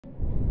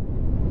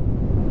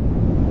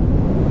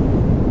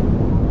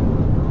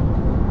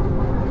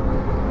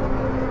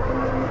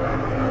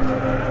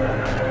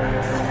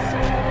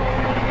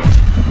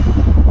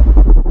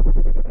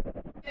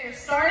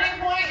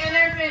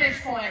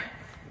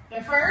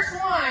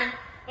first one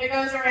that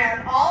goes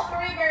around all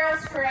 3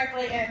 barrels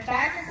correctly and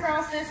back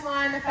across this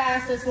line the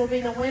fastest will be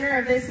the winner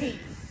of this heat.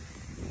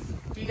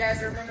 Do you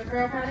guys remember the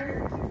barrel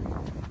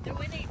pattern?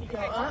 You go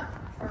up,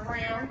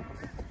 around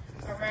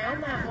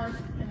that one,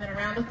 and then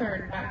around the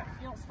third and back.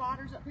 You want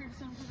spotters up here to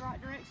send them to the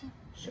right direction?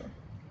 Sure.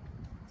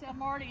 Tell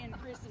Marty and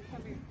Kristen to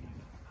come here.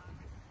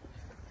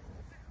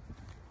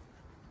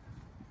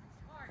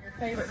 Your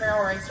favorite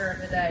barrel racer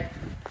of the day.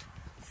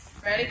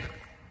 Ready,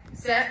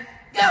 set,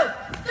 go! Go,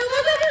 go, go, go,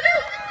 go!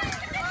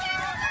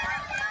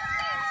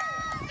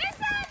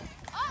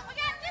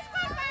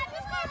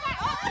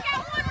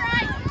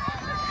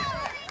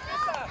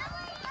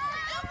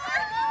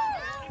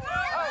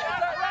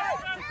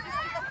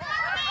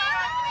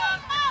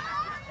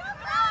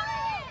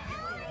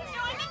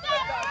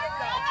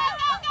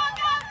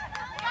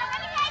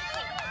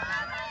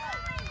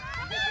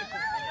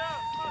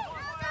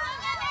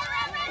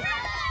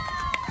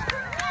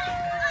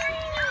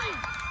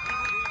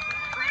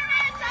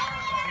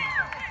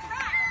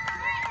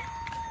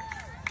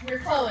 You're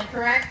Chloe,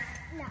 correct?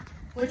 No.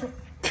 Which one?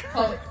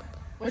 Chloe.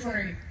 Which one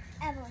are you?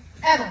 Evelyn.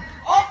 Evelyn.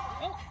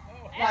 Oh!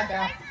 Like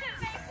that.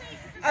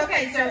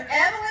 Okay, so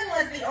Evelyn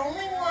was the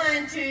only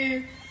one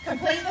to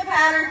complete the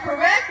pattern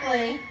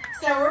correctly.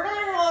 So we're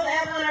going to hold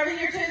Evelyn over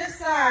here to the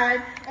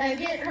side and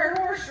get her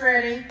horse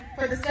ready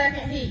for the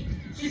second heat.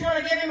 She's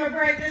going to give him a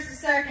break just a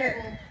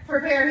second and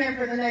prepare him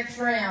for the next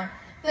round.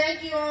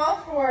 Thank you all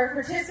for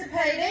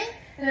participating.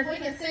 And if we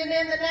can send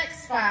in the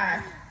next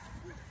 5.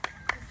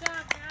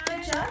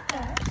 Good job,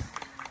 guys.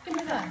 Give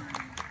me that.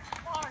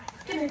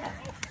 Give me that.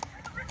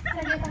 Can I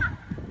get that?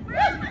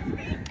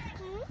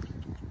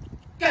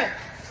 Go.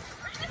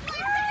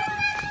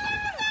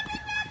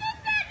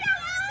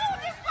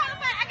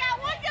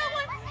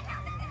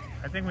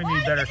 I think we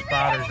need better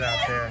spotters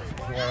out there, is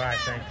what I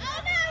think.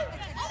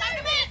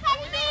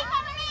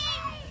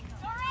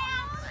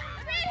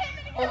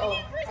 Uh-oh.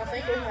 I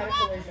think we had a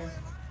collision.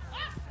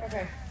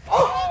 Okay.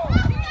 Oh!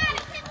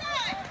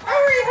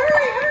 Hurry,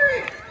 hurry,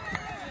 hurry!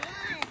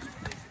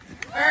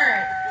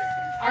 Alright.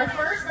 Our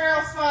first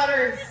barrel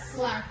spotter is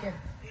slacking.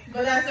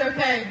 But that's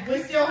okay.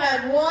 We still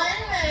had one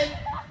make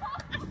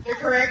the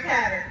correct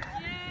pattern.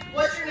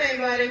 What's your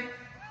name, buddy?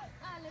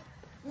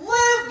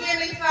 Luke, give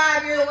me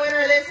 5. You're the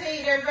winner of this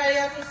heat. Everybody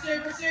else was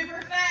super,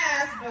 super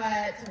fast,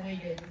 but we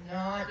did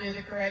not do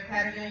the correct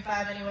pattern. Give me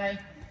 5 anyway.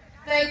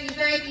 Thank you,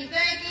 thank you,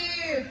 thank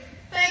you.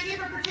 Thank you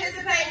for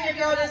participating. If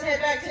y'all just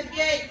head back to the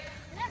gate.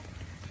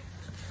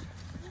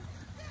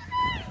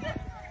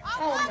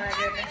 Oh my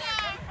goodness.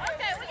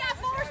 Okay, we got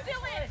 4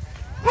 still in.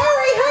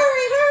 Hurry,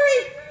 hurry, hurry.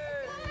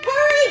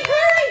 Hurry,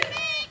 hurry.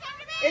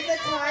 It's a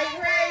tight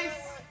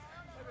race.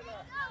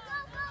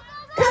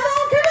 Come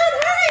on, come on,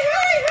 hurry,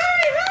 hurry,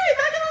 hurry, hurry,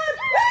 back on.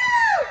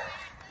 Woo!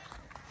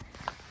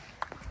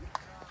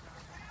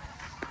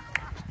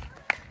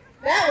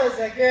 That was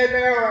a good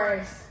barrel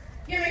race.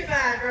 Give me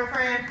 5,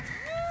 girlfriend.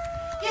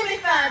 Give me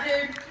 5,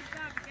 dude.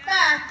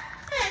 5.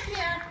 Heck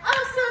yeah,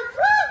 awesome.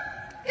 Woo!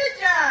 Good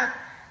job.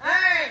 All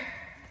right.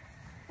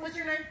 What's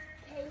your name?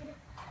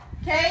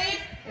 Cade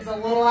is a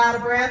little out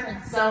of breath,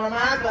 and so am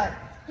I, but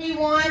he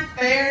won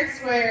fair and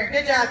square.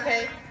 Good job,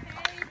 Cade.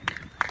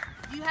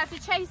 You have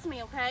to chase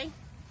me, okay?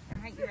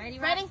 All right, you ready?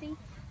 Ready?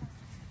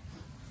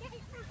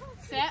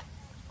 Set.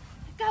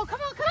 Go,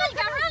 come on, come on. You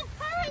gotta run.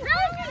 Hurry,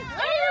 run.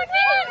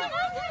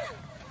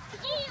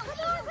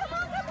 Come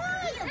on, come on.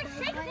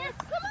 Shake this.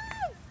 Come on.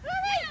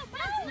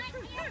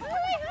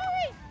 Hurry.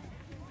 Hurry.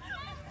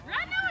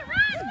 Run, Noah,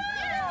 run.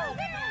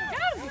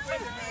 Go.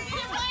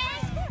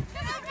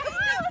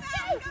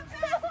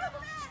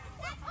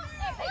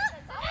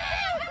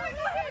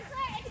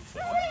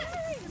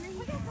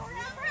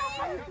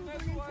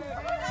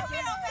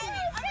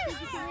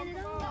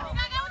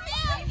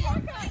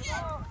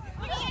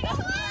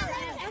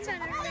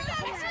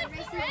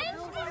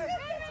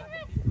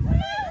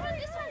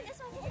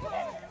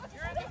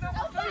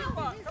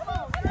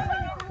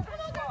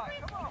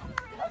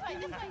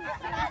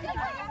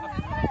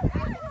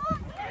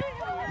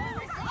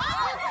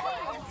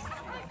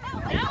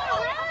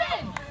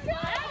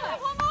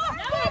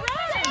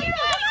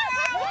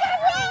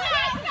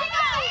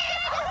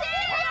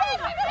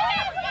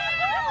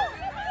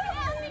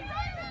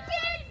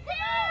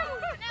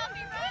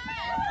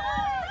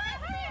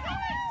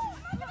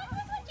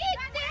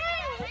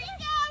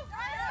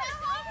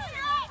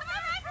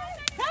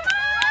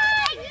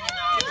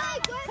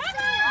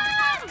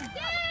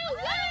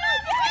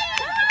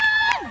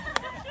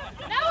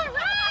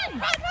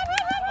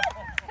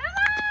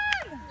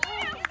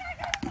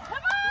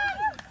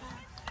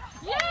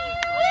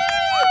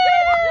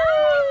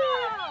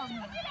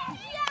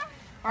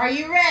 Are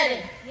you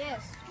ready?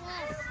 Yes.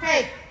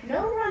 Hey,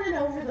 no running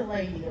over the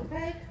lady,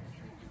 okay?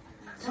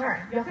 All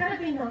right, y'all gotta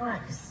be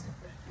nice.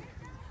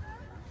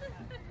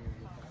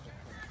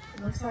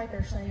 It looks like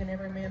they're saying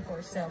every man for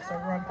himself, so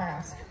run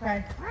fast,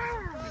 okay?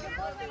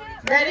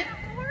 Ready?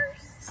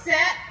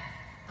 Set.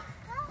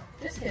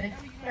 Just kidding.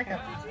 Back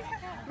up.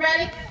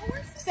 Ready?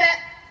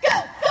 Set. Go! Go,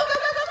 go,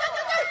 go, go, go,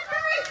 go, go!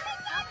 Hurry!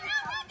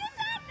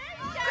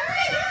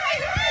 Hurry,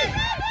 hurry,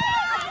 hurry!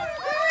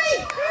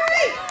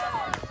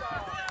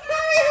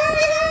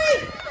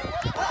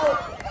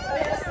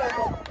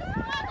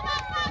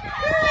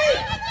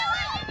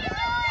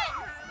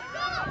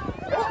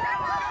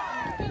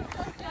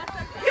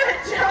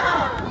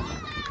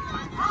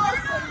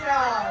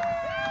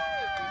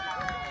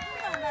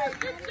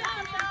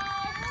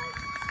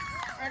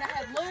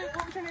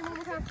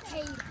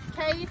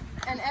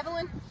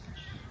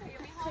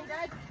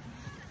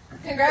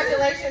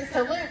 Congratulations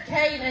to Luke,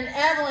 Kate, and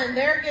Evelyn.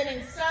 They're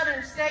getting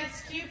Southern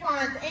States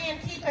coupons and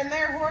keeping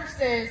their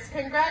horses.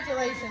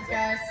 Congratulations,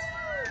 guys.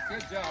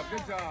 Good job,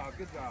 good job,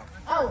 good job.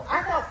 Oh,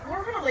 I thought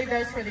we're going to leave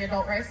those for the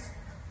adult race.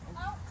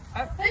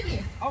 Thank you.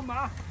 Oh,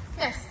 my.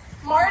 Yes.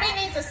 Marty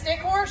needs a stick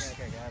horse.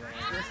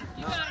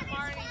 You got it,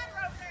 Marty.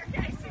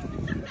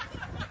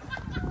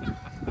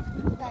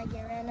 Did I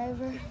get ran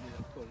over?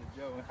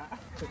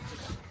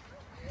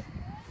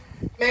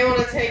 May want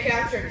to take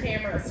out your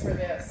cameras for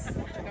this.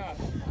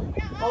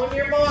 On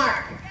your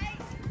mark.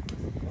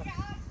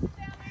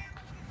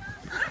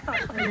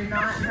 We do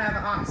not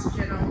have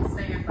oxygen on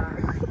standby.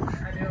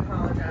 I do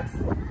apologize.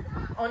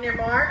 On your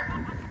mark.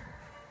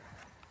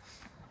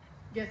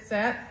 Get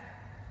set.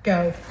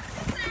 Go.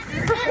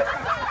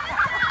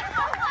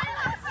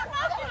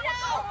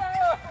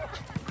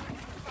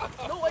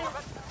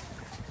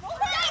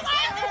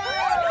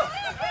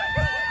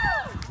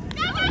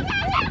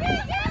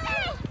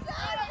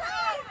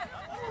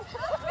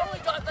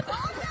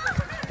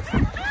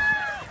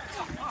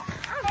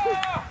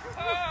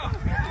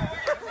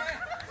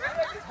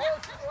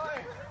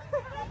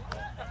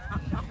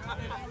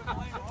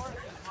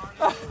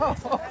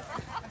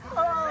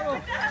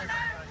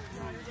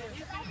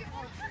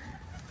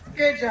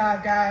 Good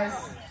job,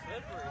 guys.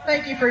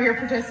 Thank you for your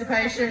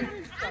participation.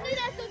 I knew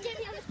that was going to get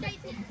me on the straight.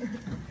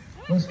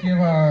 Let's give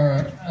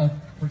our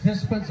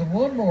participants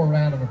one more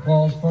round of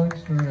applause,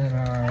 folks, during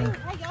our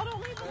Hey, y'all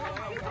don't leave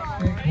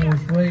the big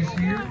horse race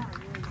here.